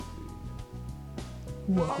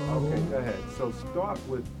Okay, go ahead. So start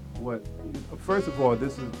with what. First of all,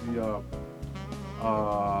 this is the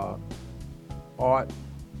uh,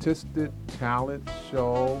 artistic talent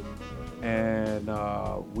show, and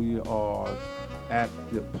we are at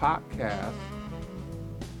the podcast,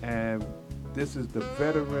 and this is the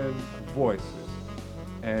Veteran Voices,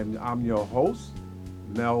 and I'm your host,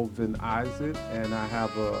 Melvin Isaac, and I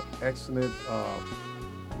have an excellent,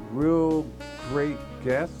 real great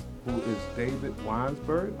guest who is David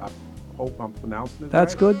Weinsberg. I hope I'm pronouncing it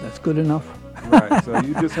That's right. good. That's good enough. Right. So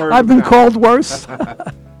you just heard. I've him been now. called worse.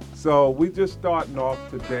 So we just starting off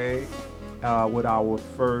today with our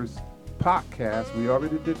first podcast. We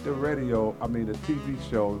already did the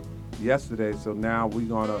TV show yesterday. So now we're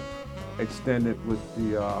gonna extend it with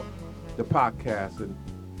the podcast. And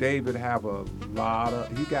David have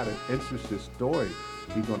he got an interesting story.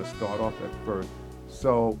 He's gonna start off at first.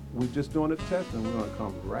 So we're just doing a test, and we're gonna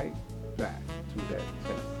come right back to that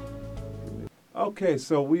test. Okay,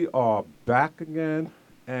 so we are back again,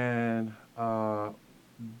 and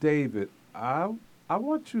David, I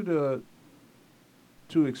want you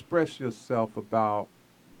to express yourself about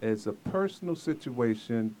as a personal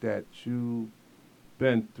situation that you've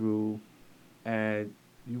been through, and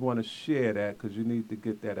you want to share that because you need to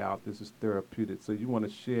get that out. This is therapeutic, so you want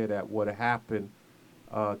to share that what happened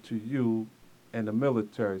to you in the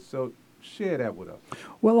military. So share that with us.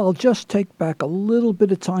 Well, I'll just take back a little bit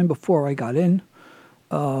of time before I got in.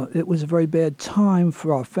 It was a very bad time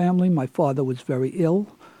for our family. My father was very ill,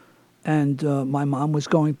 and my mom was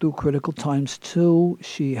going through critical times too.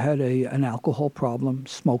 She had an alcohol problem,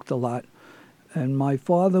 smoked a lot, and my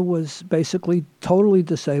father was basically totally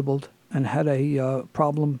disabled and had a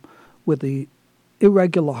problem with the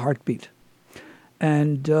irregular heartbeat.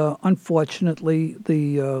 And unfortunately,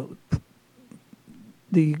 the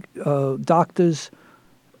doctors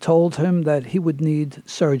told him that he would need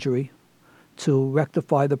surgery to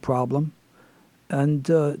rectify the problem. And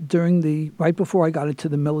right before I got into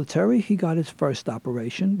the military, he got his first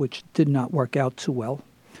operation, which did not work out too well.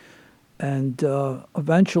 And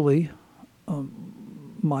eventually,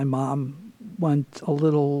 my mom went a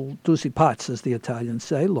little doozy pots, as the Italians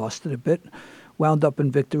say, lost it a bit, wound up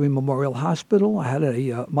in Victory Memorial Hospital. I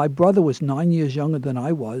had my brother was 9 years younger than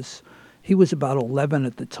I was. He was about 11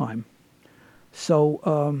 at the time. So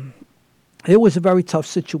it was a very tough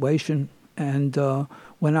situation. And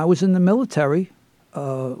when I was in the military,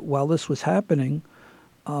 while this was happening,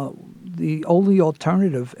 the only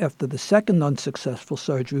alternative after the second unsuccessful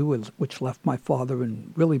surgery, which left my father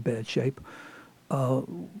in really bad shape,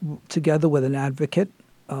 together with an advocate,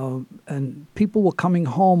 and people were coming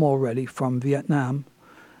home already from Vietnam,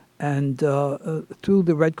 and through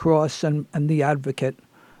the Red Cross and the advocate,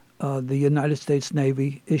 the United States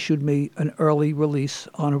Navy issued me an early release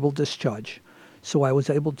honorable discharge. So I was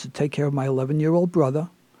able to take care of my 11-year-old brother,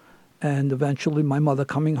 and eventually my mother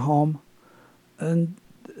coming home. And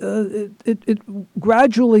it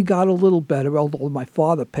gradually got a little better, although my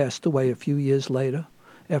father passed away a few years later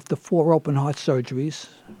after 4 open heart surgeries.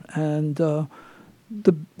 And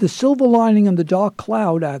the silver lining in the dark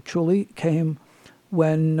cloud actually came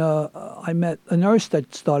when I met a nurse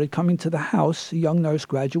that started coming to the house, a young nurse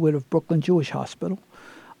graduate of Brooklyn Jewish Hospital.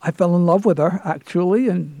 I fell in love with her, actually,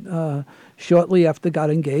 and shortly after got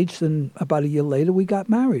engaged, and about a year later we got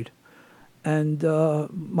married. And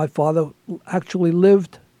my father actually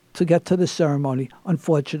lived to get to the ceremony.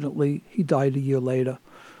 Unfortunately, he died a year later.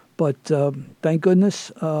 But thank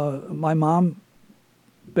goodness, my mom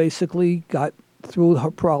basically got through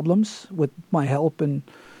her problems with my help and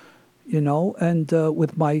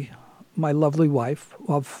with my lovely wife.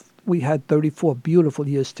 We had 34 beautiful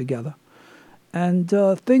years together. And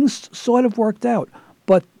things sort of worked out.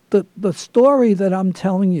 But the story that I'm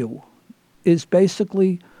telling you is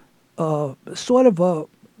basically sort of a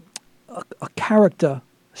character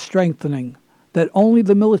strengthening that only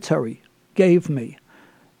the military gave me.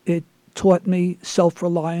 It taught me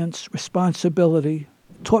self-reliance, responsibility,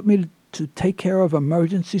 taught me to take care of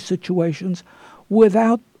emergency situations.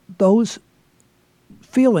 Without those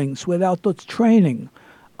feelings, without those training,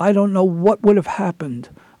 I don't know what would have happened.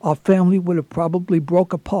 Our family would have probably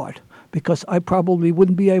broke apart because I probably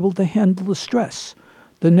wouldn't be able to handle the stress.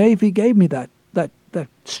 The Navy gave me that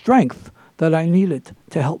strength that I needed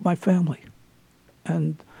to help my family.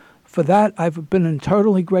 And for that, I've been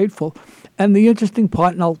eternally grateful. And the interesting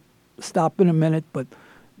part, and I'll stop in a minute, but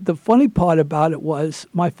the funny part about it was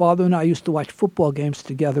my father and I used to watch football games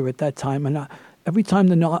together at that time. And every time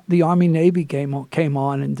the Army-Navy game came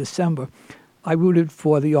on in December, I rooted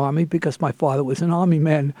for the Army because my father was an Army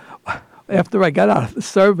man. After I got out of the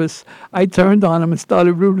service, I turned on him and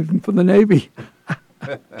started rooting for the Navy.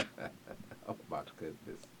 Oh my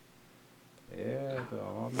goodness. Yeah, the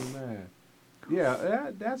Army man.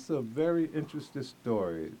 Yeah, that's a very interesting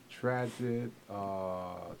story. Tragic,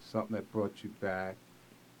 something that brought you back.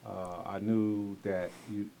 I knew that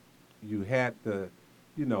you had to,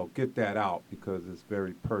 get that out because it's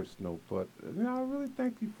very personal. But I really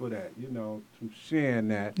thank you for that. To sharing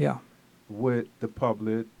that Yeah, with the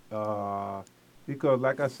public, because,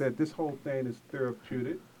 like I said, this whole thing is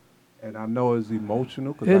therapeutic, and I know it's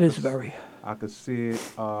emotional because it is very. I could see it,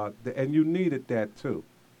 and you needed that too.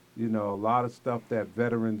 A lot of stuff that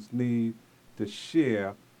veterans need to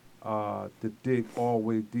share, to dig all the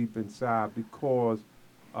way deep inside because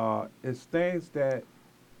it's things that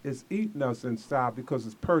is eating us inside because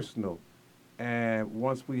it's personal. And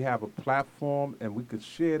once we have a platform and we could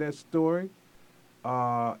share that story,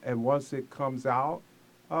 and once it comes out,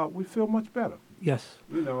 we feel much better. Yes.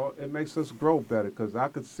 It makes us grow better because I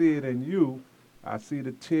could see it in you. I see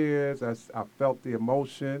the tears. I felt the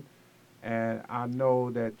emotion, and I know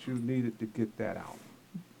that you needed to get that out.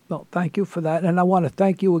 Well, thank you for that, and I want to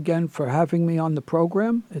thank you again for having me on the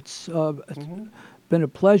program. It's been a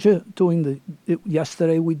pleasure doing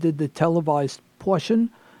yesterday we did the televised portion,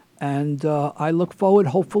 and I look forward,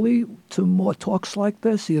 hopefully, to more talks like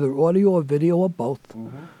this, either audio or video or both.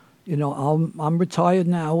 I'm retired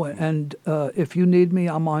now, and if you need me,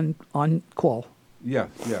 I'm on call. Yes,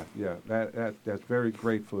 yeah. That's very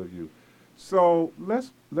grateful of you. So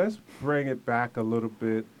let's bring it back a little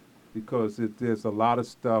bit because there's a lot of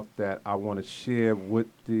stuff that I want to share with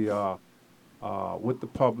the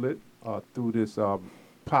public through this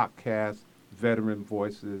podcast, Veteran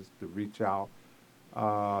Voices, to reach out.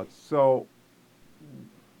 So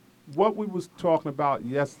what we was talking about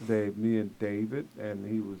yesterday, me and David, and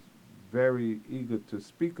he was very eager to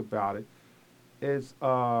speak about it, is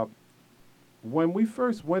when we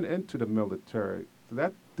first went into the military.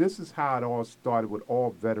 This is how it all started with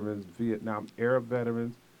all veterans, Vietnam era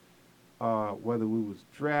veterans, whether we was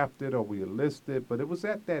drafted or we enlisted, but it was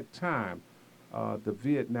at that time, the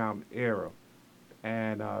Vietnam era,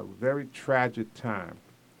 and a very tragic time.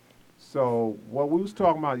 So what we was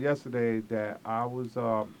talking about yesterday, that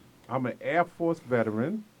I'm an Air Force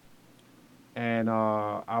veteran, and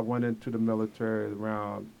I went into the military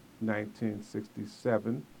around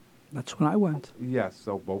 1967. That's when I went. Yes,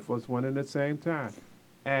 so both of us went in at the same time.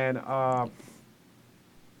 And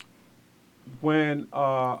when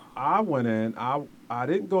I went in, I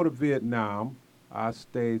didn't go to Vietnam. I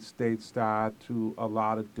stayed stateside to a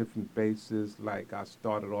lot of different bases. Like I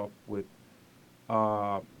started off with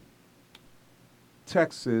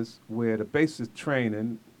Texas, where the basic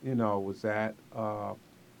training, was at.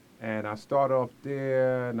 And I started off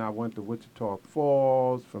there, and I went to Wichita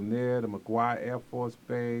Falls. From there to McGuire Air Force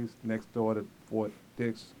Base, next door to Fort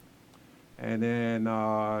Dix. And then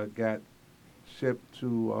got shipped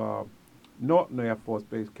to Norton Air Force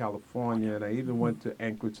Base, California, and I even went to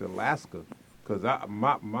Anchorage, Alaska, because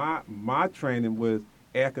my training was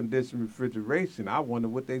air conditioned refrigeration. I wonder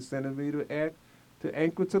what they sending me to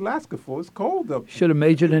Anchorage, Alaska for. It's cold up there. Should have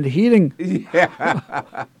majored in heating.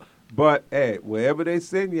 Yeah. But, hey, wherever they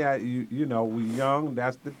send you, we young,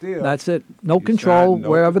 that's the deal. That's it. No control.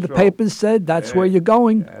 Wherever the papers said, that's where you're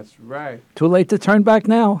going. That's right. Too late to turn back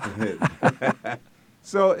now.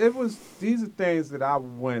 So these are things that I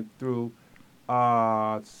went through.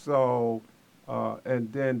 And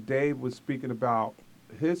then Dave was speaking about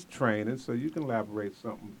his training, so you can elaborate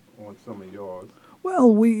something on some of yours.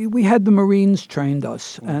 Well, we had the Marines trained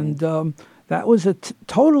us, and that was a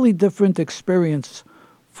totally different experience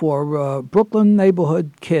for Brooklyn neighborhood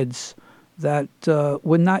kids that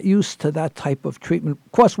were not used to that type of treatment.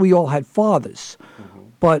 Of course, we all had fathers,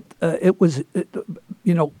 but it was,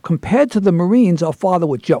 compared to the Marines, our father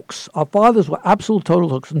were jokes. Our fathers were absolute total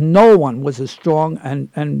jokes. No one was as strong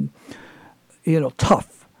and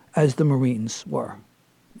tough as the Marines were,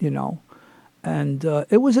 And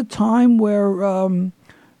it was a time where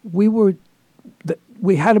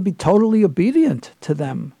we had to be totally obedient to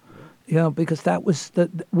them. Because that was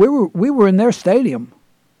we were in their stadium,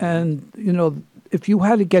 and if you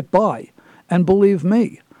had to get by, and believe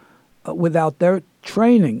me, without their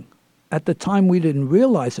training, at the time we didn't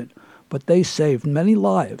realize it, but they saved many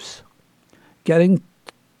lives, getting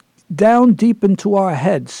down deep into our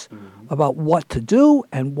heads about what to do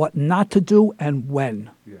and what not to do and when.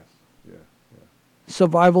 Yes.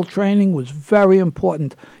 Survival training was very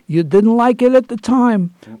important. You didn't like it at the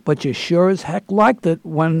time, but you sure as heck liked it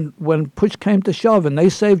when push came to shove, and they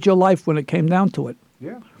saved your life when it came down to it.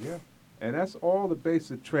 Yeah. And that's all the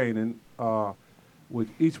basic training which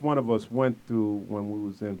each one of us went through when we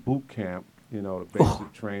was in boot camp. You know, the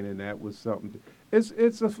basic training, that was something.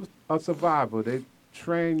 It's a survival. They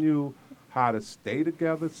train you how to stay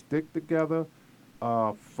together, stick together,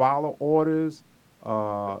 follow orders,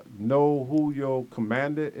 know who your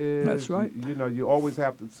commander is. That's right. You know, you always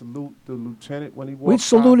have to salute the lieutenant when he walks We by.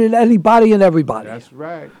 saluted anybody and everybody. That's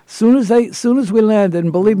right. Soon as we landed,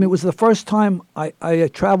 and believe me, it was the first time I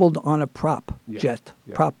traveled on a prop jet,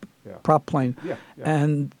 prop plane,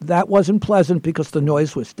 and that wasn't pleasant because the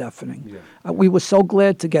noise was deafening. Yeah. We were so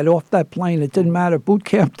glad to get off that plane. It didn't matter. Boot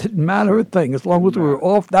camp didn't matter a thing as long as we were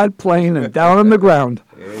off that plane and down on the ground.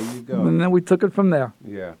 There you go. And then we took it from there.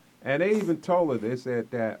 Yeah. And they even told her, they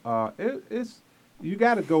said that it's you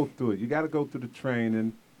got to go through it. You got to go through the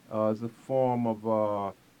training as a form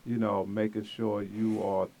of, you know, making sure you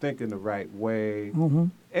are thinking the right way. Mm-hmm.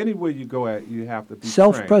 Anywhere you go at, you have to be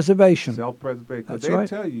Self-preservation. Self-preservation. Because That's they right.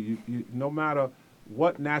 tell you, no matter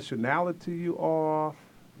what nationality you are,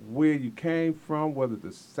 where you came from, whether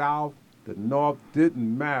the South, the North,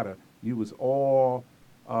 didn't matter. You was all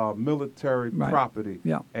military property.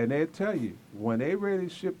 Yeah. And they tell you, when they ready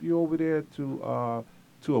to ship you over there to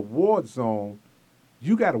a war zone,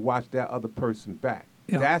 you got to watch that other person back.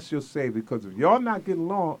 Yeah. That's your savior, because if y'all not getting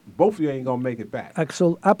along, both of you ain't gonna make it back.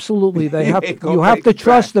 Absolutely, You ain't gonna you have make to it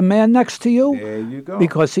trust back. the man next to you There you go.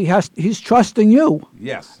 because he's trusting you.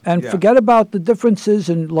 Yes. And yeah. forget about the differences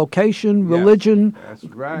in location, Yes, religion, That's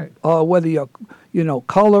right. whether you're,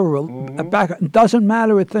 color or background. It doesn't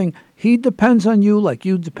matter a thing. He depends on you like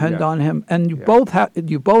you depend Yeah. on him, and you Yeah.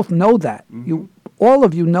 you both know that. All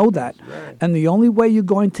of you know that, That's right. and the only way you're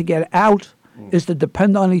going to get out is to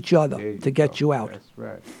depend on each other There to get you out. That's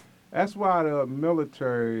right. That's why the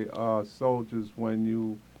military soldiers, when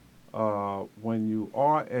you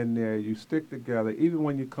are in there, you stick together, even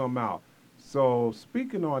when you come out. So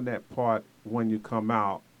speaking on that part, when you come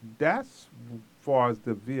out, that's as far as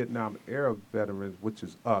the Vietnam era veterans, which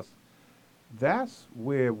is us. That's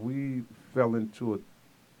where we fell into a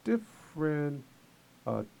different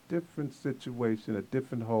situation, a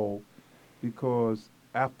different hole, because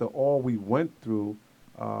after all we went through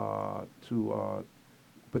to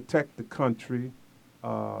protect the country,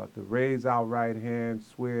 to raise our right hand,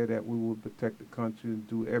 swear that we will protect the country and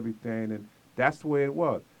do everything, and that's the way it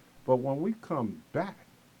was. But when we come back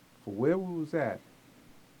for where we was at,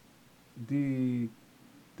 the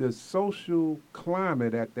social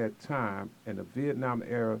climate at that time in the Vietnam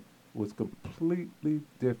era was completely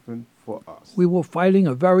different for us. We were fighting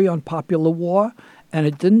a very unpopular war, and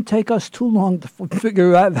it didn't take us too long to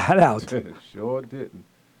figure that out. Sure didn't.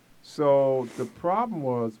 So the problem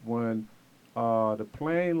was when the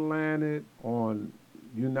plane landed on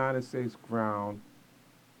United States ground,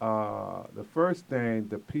 the first thing,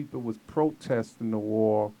 the people was protesting the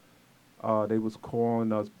war. They was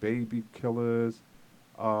calling us baby killers.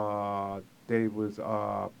 They was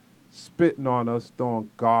spitting on us, throwing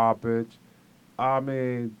garbage. I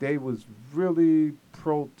mean, they was really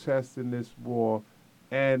protesting this war.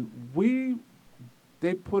 And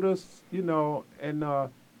they put us, in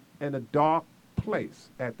a dark place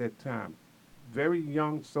at that time. Very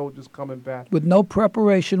young soldiers coming back. With no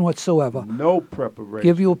preparation whatsoever. No preparation.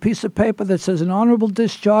 Give you a piece of paper that says an honorable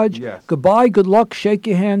discharge. Yes. Goodbye, good luck, shake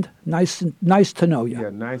your hand. Nice to know you. Yeah,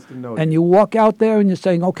 nice to know And you. you walk out there and you're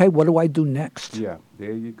saying, okay, what do I do next? Yeah,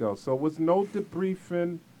 there you go. So it was no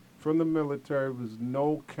debriefing from the military. It was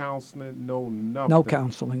no counseling, no nothing. No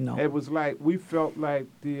counseling, no. It was like we felt like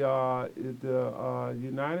the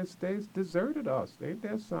United States deserted us. Ain't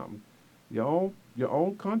that something? Your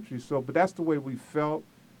own country. So, but that's the way we felt,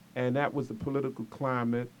 and that was the political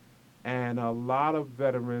climate. And a lot of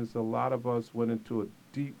veterans, a lot of us went into a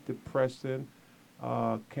deep depression,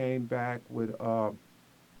 came back with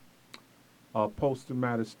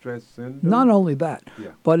post-traumatic stress syndrome. Not only that, Yeah.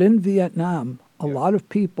 but in Vietnam, a Yes. lot of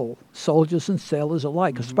people, soldiers and sailors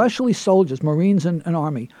alike, especially soldiers, Marines and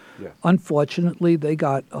Army, Yes. unfortunately, they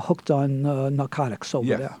got hooked on narcotics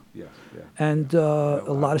over there. Yes. And a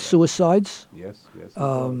lot of suicides, Yes.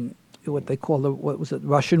 what they call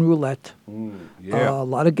Russian roulette, Yeah. a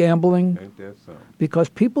lot of gambling, Ain't that something? because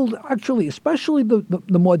people actually, especially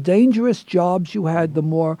the more dangerous jobs you had, the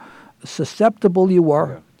more susceptible you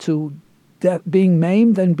were to being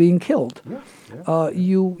maimed and being killed. Yeah.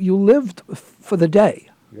 You lived for the day,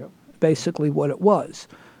 Yeah. basically what it was.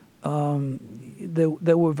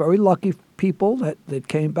 There were very lucky people that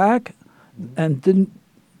came back and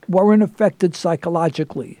weren't affected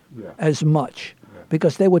psychologically as much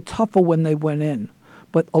because they were tougher when they went in.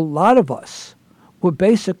 But a lot of us were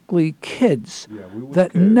basically kids We was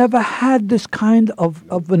that kids. never had this kind of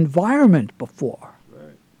environment before.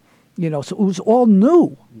 Right. So it was all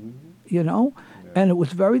new, Mhm. and it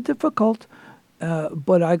was very difficult.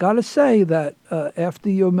 But I got to say that after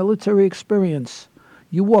your military experience,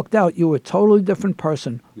 you walked out, you were a totally different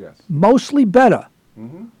person. Yes. Mostly better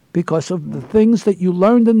Mm-hmm. because of the things that you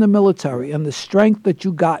learned in the military and the strength that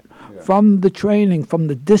you got from the training, from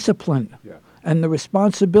the discipline, and the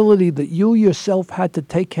responsibility that you yourself had to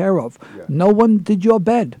take care of. Yeah. No one did your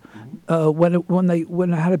bed when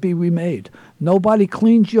it had to be remade. Nobody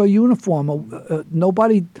cleaned your uniform.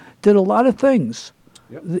 Nobody did a lot of things.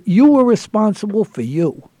 Yep. You were responsible for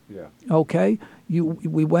you. Yeah. Okay,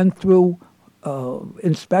 we went through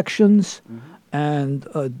inspections and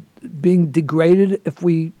being degraded if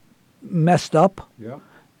we messed up. Yeah.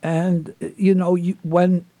 And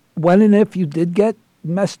when and if you did get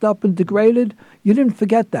messed up and degraded, you didn't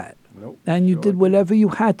forget that. Nope. And you Sure did whatever you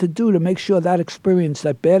had to do to make sure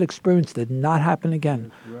that bad experience did not happen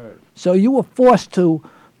again. That's right. So you were forced to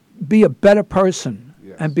be a better person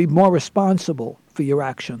Yes. and be more responsible for your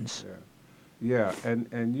actions. Yeah,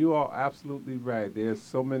 and you are absolutely right. There's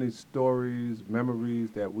so many stories,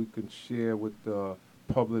 memories that we can share with the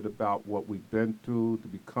public about what we've been through to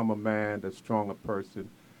become a man, a stronger person.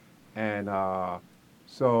 And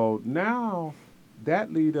so now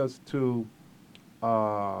that leads us to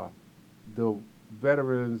the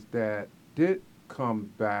veterans that did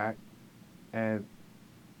come back and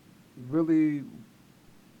really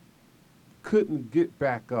couldn't get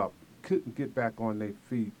back up, couldn't get back on their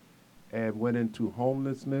feet, and went into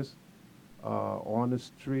homelessness on the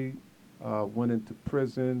street, went into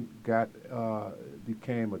prison,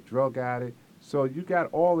 became a drug addict. So you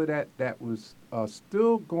got all of that was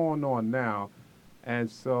still going on now. And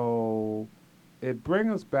so it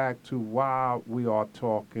brings us back to why we are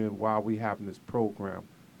talking, why we having this program.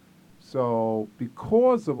 So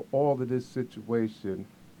because of all of this situation,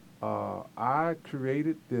 I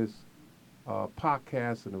created this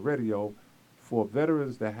podcast and the radio for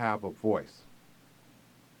veterans that have a voice.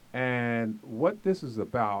 And what this is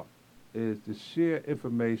about is to share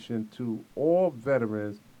information to all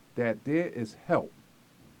veterans that there is help.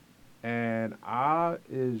 And I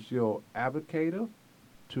is your advocator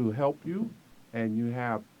to help you. And you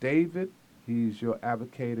have David, he's your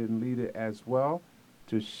advocate and leader as well,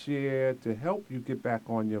 to share, to help you get back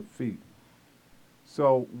on your feet.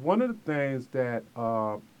 So one of the things that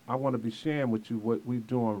I want to be sharing with you what we're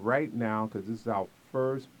doing right now, because this is our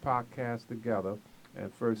first podcast together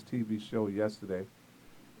and first TV show yesterday,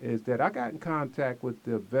 is that I got in contact with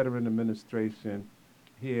the Veteran Administration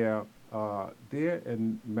here, there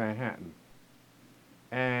in Manhattan.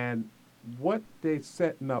 And what they're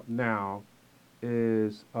setting up now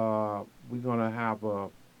is we're going to have a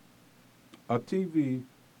TV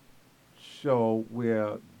show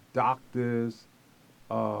where doctors,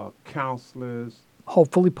 counselors,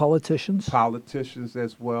 hopefully politicians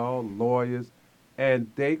as well, lawyers, and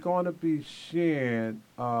they're going to be sharing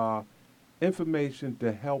information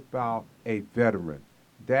to help out a veteran.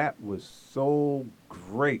 That was so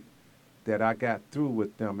great that I got through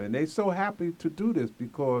with them. And they're so happy to do this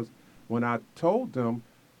because when I told them,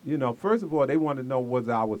 first of all, they wanted to know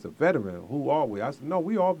whether I was a veteran. Who are we? I said, no,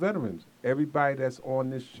 we all veterans. Everybody that's on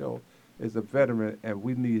this show is a veteran, and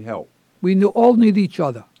we need help. We all need each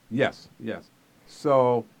other. Yes.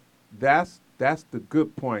 So that's the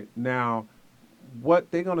good point. Now,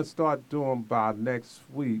 what they're going to start doing by next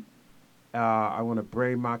week, I want to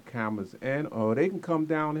bring my cameras in, or they can come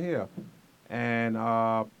down here. And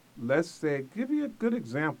let's say, give you a good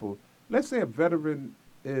example. Let's say a veteran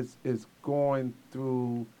is going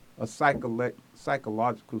through a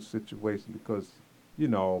psychological situation because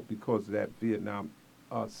of that Vietnam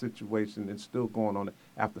situation. It's still going on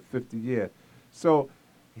after 50 years. So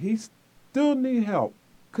he still need help.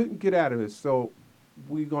 Couldn't get out of it. So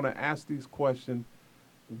we're going to ask these questions.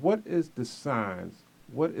 What is the signs?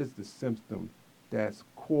 What is the symptom that's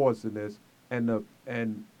causing this? And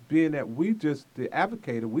being that we just, the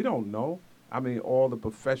advocator, we don't know. I mean, all the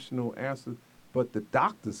professional answers, but the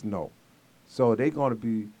doctors know. So they're going to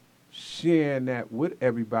be sharing that with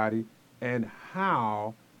everybody and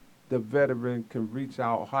how the veteran can reach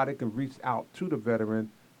out, how they can reach out to the veteran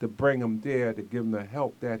to bring him there, to give him the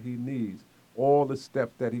help that he needs, all the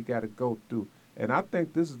steps that he got to go through. And I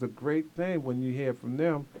think this is a great thing when you hear from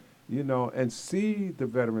them, and see the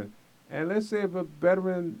veteran. And let's say if a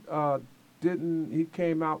veteran he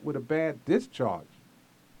came out with a bad discharge,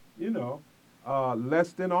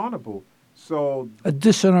 less than honorable. So a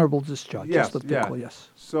dishonorable discharge. Yes, yes.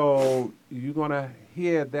 So you're going to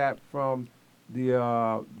hear that from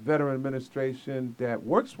the Veteran Administration that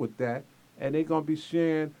works with that, and they're going to be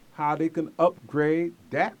sharing how they can upgrade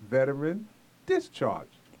that veteran discharge.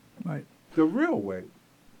 Right. The real way.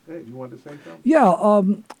 Dave, you wanted to say something? Yeah,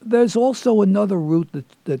 there's also another route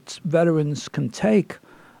that veterans can take.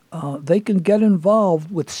 They can get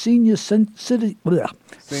involved with senior citizen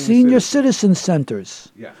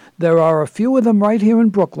centers. Yes. There are a few of them right here in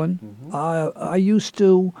Brooklyn. Mm-hmm. I used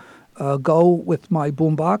to go with my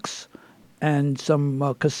boombox and some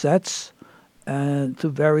cassettes to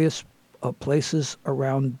various places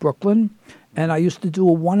around Brooklyn, and I used to do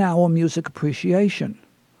a 1-hour music appreciation.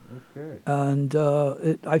 Okay. And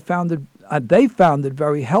I found it. They found it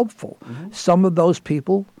very helpful. Mm-hmm. Some of those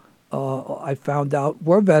people, I found out,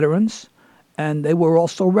 were veterans, and they were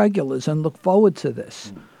also regulars and look forward to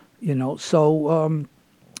this. You know, so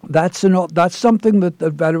that's something that the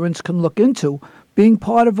veterans can look into, being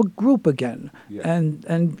part of a group again, Yeah.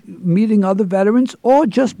 and meeting other veterans, or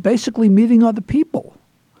just basically meeting other people.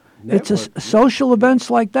 It's Network, yeah. social events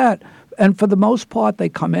like that, and for the most part, they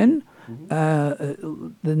come in.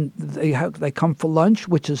 Then they come for lunch,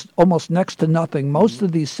 which is almost next to nothing. Most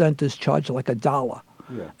of these centers charge like $1,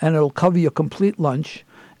 Yeah. and it'll cover your complete lunch.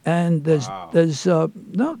 And there's Wow.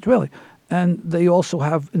 no, really, and they also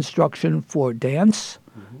have instruction for dance,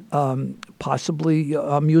 possibly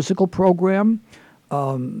a musical program.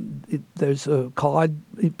 There's a card.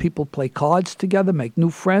 People play cards together, make new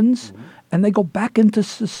friends, and they go back into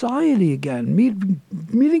society again,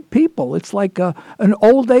 meeting people. It's like an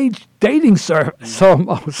old age dating service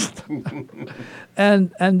almost.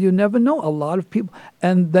 and you never know. A lot of people,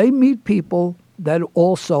 and they meet people that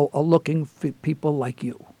also are looking for people like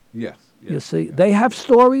you. Yes. You see, they have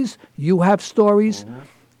stories. You have stories.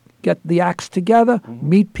 Get the acts together,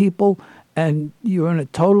 meet people, and you're in a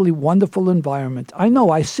totally wonderful environment. I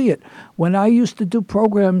know, I see it. When I used to do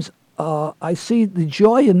programs, I see the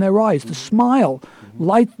joy in their eyes, the smile,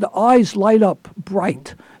 the eyes light up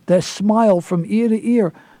bright, their smile from ear to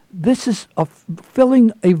ear. This is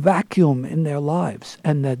filling a vacuum in their lives,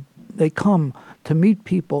 and that they come to meet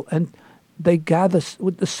people, and they gather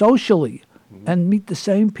socially and meet the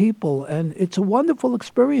same people, and it's a wonderful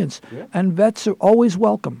experience. Yeah. And vets are always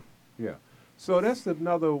welcome. Yeah. So that's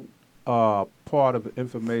another part of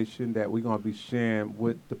information that we're going to be sharing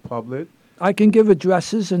with the public. I can give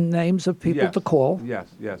addresses and names of people Yes. to call. Yes.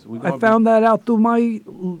 I found that out through my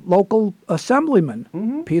local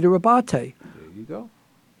assemblyman, Peter Abate. There you go.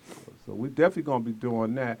 So we're definitely going to be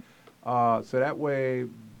doing that. So that way,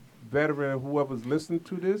 veteran, whoever's listening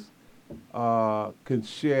to this, can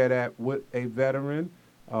share that with a veteran,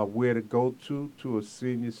 where to go to a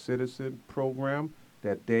senior citizen program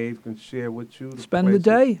that Dave can share with you. Spend the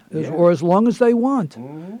day, or as long as they want.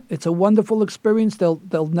 It's a wonderful experience.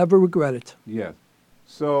 They'll never regret it. Yes.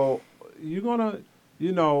 So you're going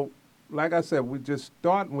to, like I said, we're just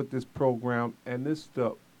starting with this program, and this is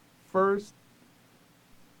the first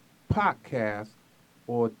podcast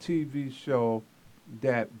or TV show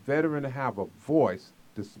that veterans have a voice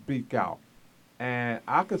to speak out. And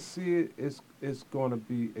I could see it's going to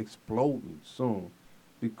be exploding soon,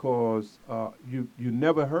 because you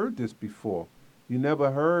never heard this before. You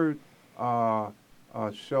never heard a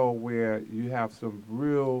show where you have some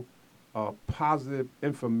real positive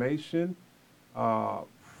information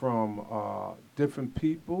from different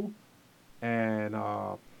people, and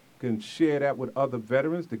can share that with other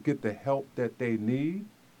veterans to get the help that they need.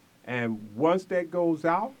 And once that goes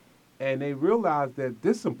out, and they realize that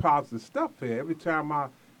there's some positive stuff here. Every time I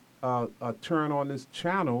turn on this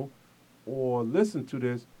channel or listen to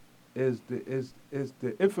this, is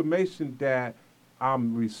the information that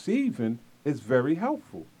I'm receiving is very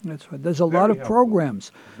helpful. That's right. There's a lot of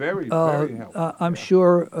programs. Very helpful. I'm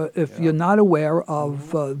sure if you're not aware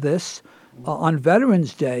of this, on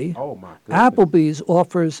Veterans Day, Oh, my goodness. Applebee's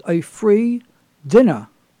offers a free dinner.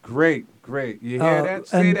 Great. You hear that?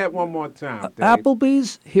 Say that one more time, Dave.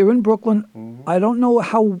 Applebee's here in Brooklyn. I don't know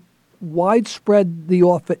how widespread the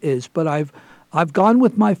offer is, but I've gone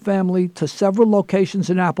with my family to several locations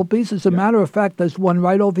in Applebee's. As a matter of fact, there's one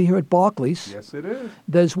right over here at Barclays. Yes, it is.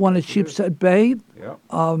 There's one at Sheepshead Bay, Yep.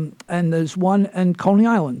 and there's one in Coney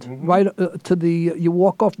Island. Right to the, you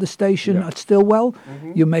walk off the station Yeah. at Stillwell,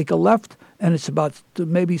 you make a left, and it's about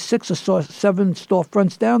maybe 6 or 7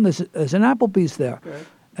 storefronts down. There's an Applebee's there. Okay.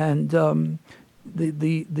 And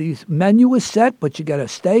the menu is set, but you get a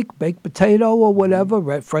steak, baked potato, or whatever,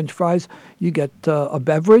 red French fries. You get a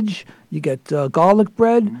beverage. You get garlic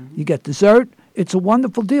bread. You get dessert. It's a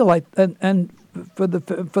wonderful deal. And for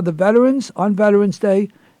the veterans on Veterans Day,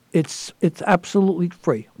 it's absolutely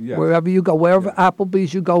free. Yes. Wherever you go, wherever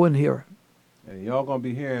Applebee's you go in here. And y'all going to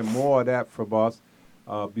be hearing more of that from us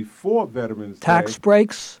before Veterans Tax Day.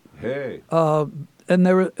 breaks. Hey. And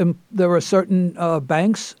there are certain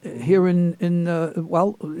banks here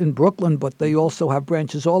in Brooklyn, but they also have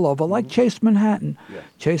branches all over, like Chase Manhattan. Yes.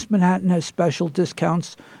 Chase Manhattan has special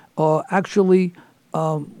discounts. Actually,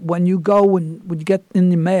 when you go and when you get in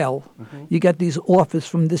the mail, you get these offers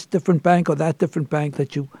from this different bank or that different bank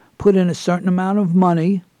that you put in a certain amount of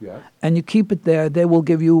money. Yes. And you keep it there. They will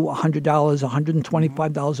give you $100,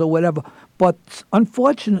 $125 or whatever. But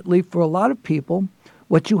unfortunately, for a lot of people,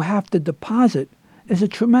 what you have to deposit is a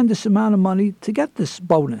tremendous amount of money to get this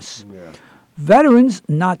bonus. Yeah. Veterans,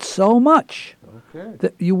 not so much.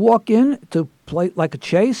 Okay. You walk in to play like a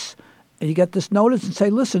Chase, and you get this notice and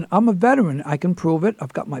say, listen, I'm a veteran. I can prove it.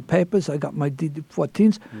 I've got my papers. I got my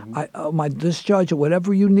DD-14s, my discharge, or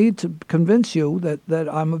whatever you need to convince you that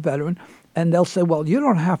I'm a veteran. And they'll say, well, you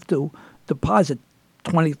don't have to deposit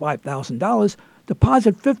 $25,000.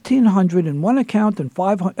 Deposit $1,500 in one account and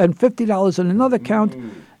 $50 in another account,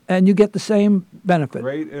 and you get the same benefit.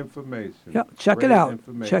 Great information. Yeah, check it out.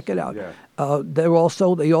 Check it out. Yeah. They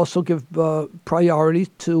also give priority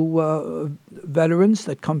to veterans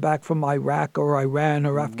that come back from Iraq or Iran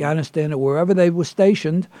or Afghanistan or wherever they were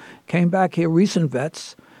stationed, came back here, recent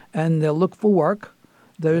vets, and they'll look for work.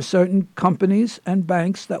 There are certain companies and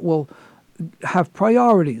banks that will have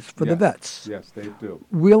priorities for the vets. Yes, they do.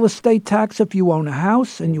 Real estate tax if you own a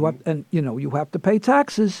house and you have to pay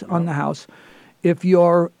taxes on the house. If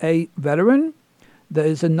you're a veteran,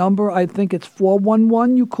 there's a number, I think it's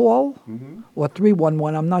 411 you call, or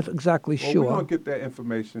 311, I'm not exactly sure. We're going to get that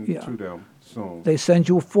information to them soon. They send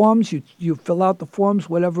you forms, you fill out the forms,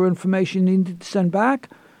 whatever information you need to send back,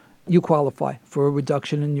 you qualify for a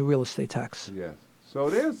reduction in your real estate tax. Yes. So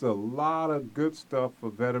there's a lot of good stuff for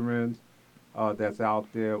veterans that's out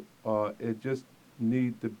there. It just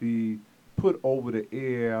needs to be put over the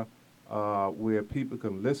air where people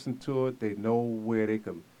can listen to it. They know where they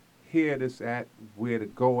can hear this at, where to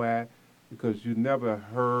go at, because you never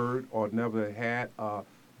heard or never had a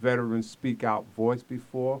veteran speak out voice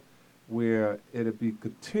before, where it'll be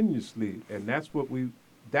continuously, and that's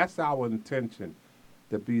our intention,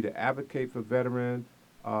 to be to advocate for veterans,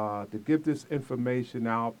 to give this information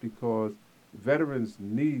out because veterans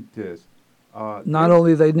need this. Not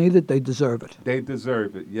only they need it, they deserve it. They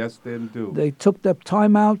deserve it. Yes, they do. They took their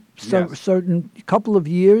time out, certain couple of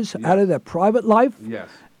years out of their private life,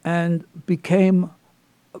 and became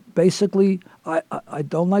basically, I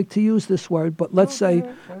don't like to use this word, but let's say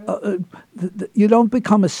you don't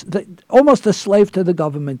become almost a slave to the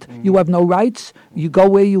government. You have no rights. You go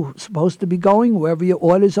where you're supposed to be going, wherever your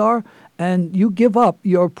orders are, and you give up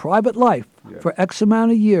your private life for X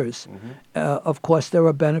amount of years. Of course, there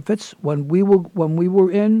are benefits. When we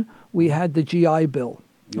were in, we had the GI Bill.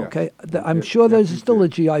 Okay, I'm sure there's still a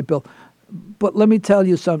GI Bill, but let me tell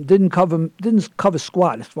you something. Didn't cover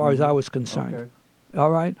squat as far as I was concerned. Okay.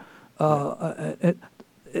 All right.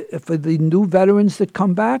 For the new veterans that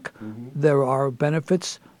come back, there are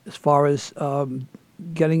benefits as far as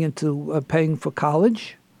getting into paying for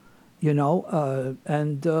college,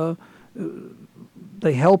 and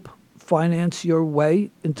they help finance your way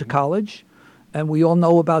into college. And we all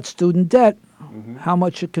know about student debt, how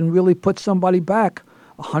much it can really put somebody back,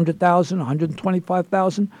 $100,000,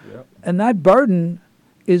 $125,000. And that burden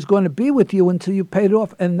is going to be with you until you pay it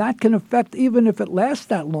off. And that can affect, even if it lasts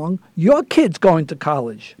that long, your kid's going to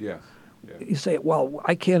college. Yes. You say, well,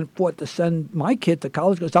 I can't afford to send my kid to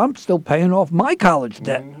college because I'm still paying off my college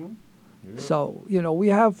debt. So, we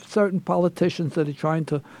have certain politicians that are trying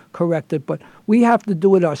to correct it, but we have to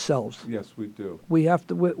do it ourselves. Yes, we do. We have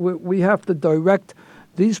to direct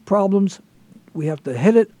these problems. We have to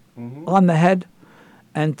hit it on the head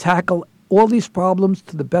and tackle all these problems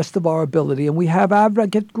to the best of our ability. And we have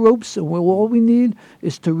advocate groups, and all we need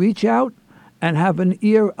is to reach out and have an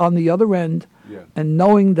ear on the other end, and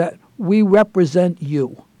knowing that we represent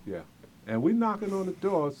you. Yeah, and we knocking on the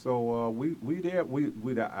door, so we there.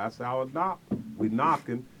 That's our knock. We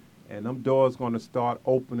knocking, and them doors going to start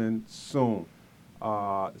opening soon.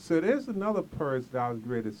 So there's another person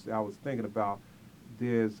I was thinking about.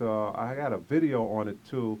 I got a video on it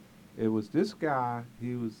too. It was this guy.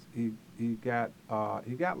 He got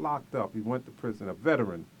locked up. He went to prison. A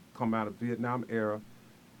veteran, come out of Vietnam era,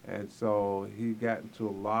 and so he got into a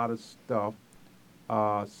lot of stuff.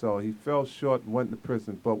 So he fell short and went to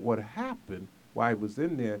prison. But what happened while he was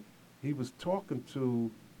in there, he was talking to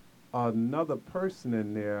another person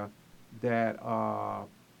in there that, I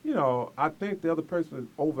think the other person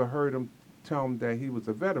overheard him tell him that he was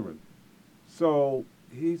a veteran. So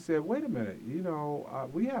he said, wait a minute,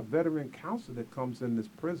 we have veteran counsel that comes in this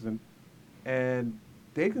prison, and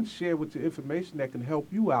they can share with you information that can help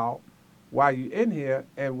you out while you're in here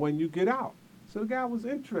and when you get out. So the guy was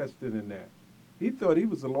interested in that. He thought he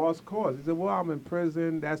was a lost cause. He said, well, I'm in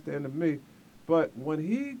prison. That's the end of me. But when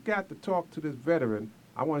he got to talk to this veteran,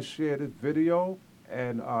 I want to share this video,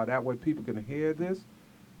 and that way people can hear this.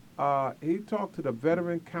 He talked to the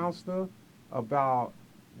veteran counselor about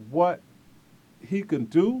what he can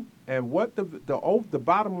do, and what the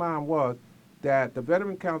bottom line was that the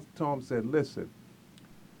veteran counselor told him, said, listen,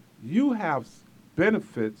 you have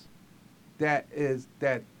benefits that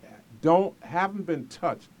haven't been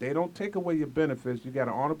touched. They don't take away your benefits. You got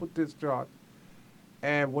an honorable discharge.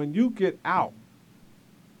 And when you get out,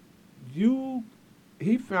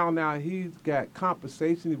 he found out he's got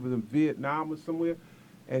compensation. He was in Vietnam or somewhere,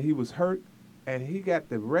 and he was hurt, and he got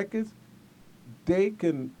the records. They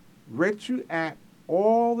can retroact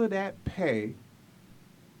all of that pay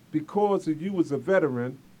because of you as a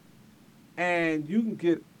veteran, and you can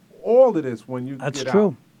get all of this when you get out. That's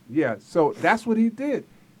true. Yeah, so that's what he did.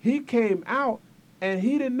 He came out, and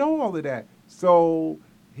he didn't know all of that. So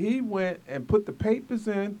he went and put the papers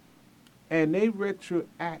in, and they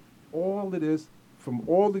retroact all of this from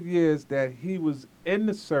all the years that he was in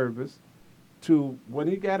the service to when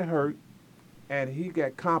he got hurt, and he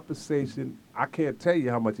got compensation. I can't tell you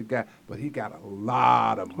how much he got, but he got a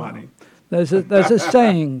lot of money. There's a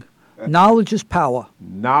saying, knowledge is power.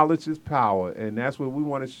 Knowledge is power, and that's what we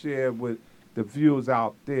want to share with the viewers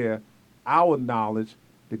out there, our knowledge,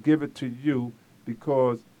 to give it to you,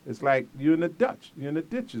 because it's like you're in the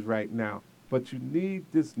ditches right now, but you need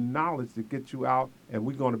this knowledge to get you out, and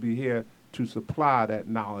we're going to be here to supply that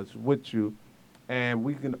knowledge with you. And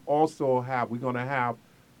we're going to have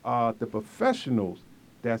the professionals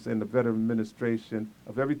that's in the Veteran Administration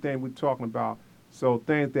of everything we're talking about. So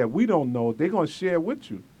things that we don't know, they're going to share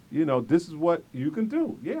with you. You know, this is what you can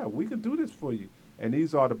do. Yeah, we can do this for you. And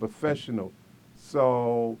these are the professionals.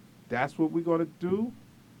 So that's what we're going to do.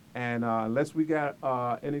 And unless we got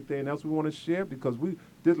anything else we want to share, because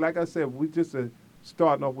like I said, we just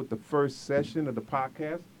starting off with the first session of the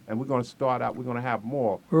podcast, and we're going to start out, we're going to have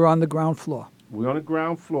more. We're on the ground floor. We're on the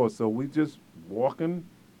ground floor, so we just walking,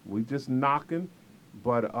 we just knocking,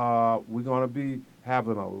 but we're going to be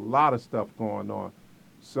having a lot of stuff going on.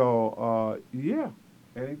 So, yeah.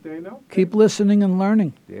 Anything else? Keep listening and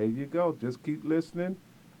learning. There you go. Just keep listening.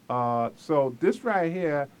 So this right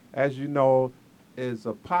here, as you know, is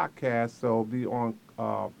a podcast. So it'll be on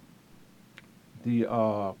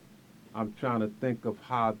I'm trying to think of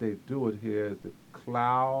how they do it here. The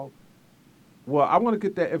cloud. Well, I want to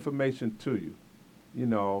get that information to you, you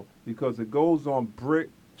know, because it goes on Brick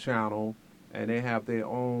Channel, and they have their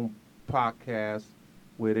own podcast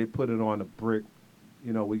where they put it on the Brick.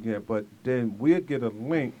 You know, but then we'll get a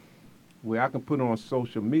link where I can put it on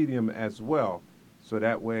social media as well, so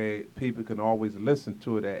that way people can always listen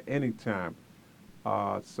to it at any time.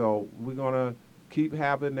 So we're going to keep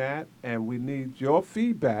having that, and we need your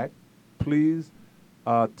feedback. Please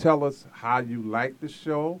tell us how you like the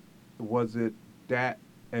show. Was it that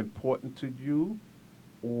important to you?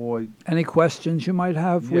 Or any questions you might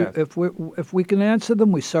have? Yes. If we can answer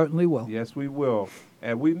them, we certainly will. Yes, we will.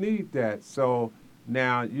 And we need that. So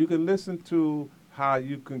now you can listen to how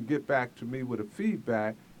you can get back to me with a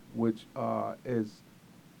feedback, which is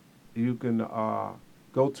you can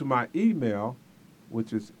go to my email,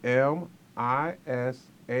 which is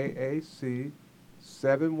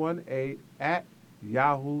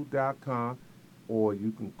misaac718@yahoo.com, or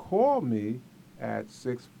you can call me at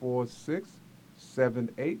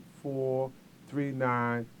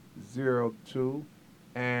 646-784-3902.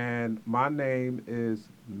 And my name is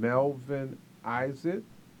Melvin Isaac,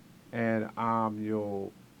 and I'm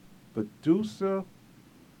your producer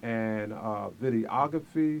and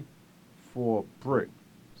videography for Brick.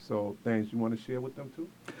 So things you want to share with them too?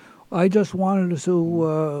 I just wanted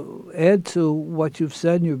to add to what you've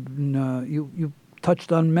said. You've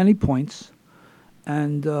touched on many points,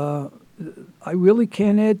 and I really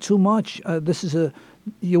can't add too much.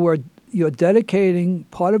 You're dedicating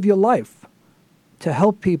part of your life to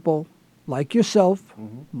help people like yourself,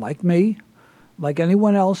 Mm-hmm. like me, like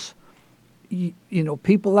anyone else. You know,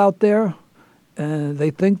 people out there,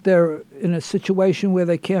 they think they're in a situation where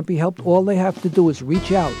they can't be helped. All they have to do is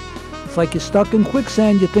reach out. It's like you're stuck in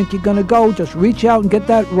quicksand. You think you're going to go. Just reach out and get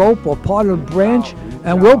that rope or part of the branch,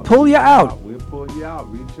 and we'll pull you out. We'll pull you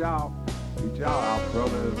out. Reach out. Reach out. Our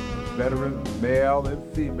brothers, veterans, male and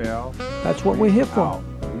female. That's what we're here for.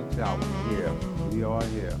 Reach out. We're here. We are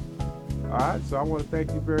here. All right. So I want to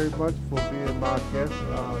thank you very much for being my guest.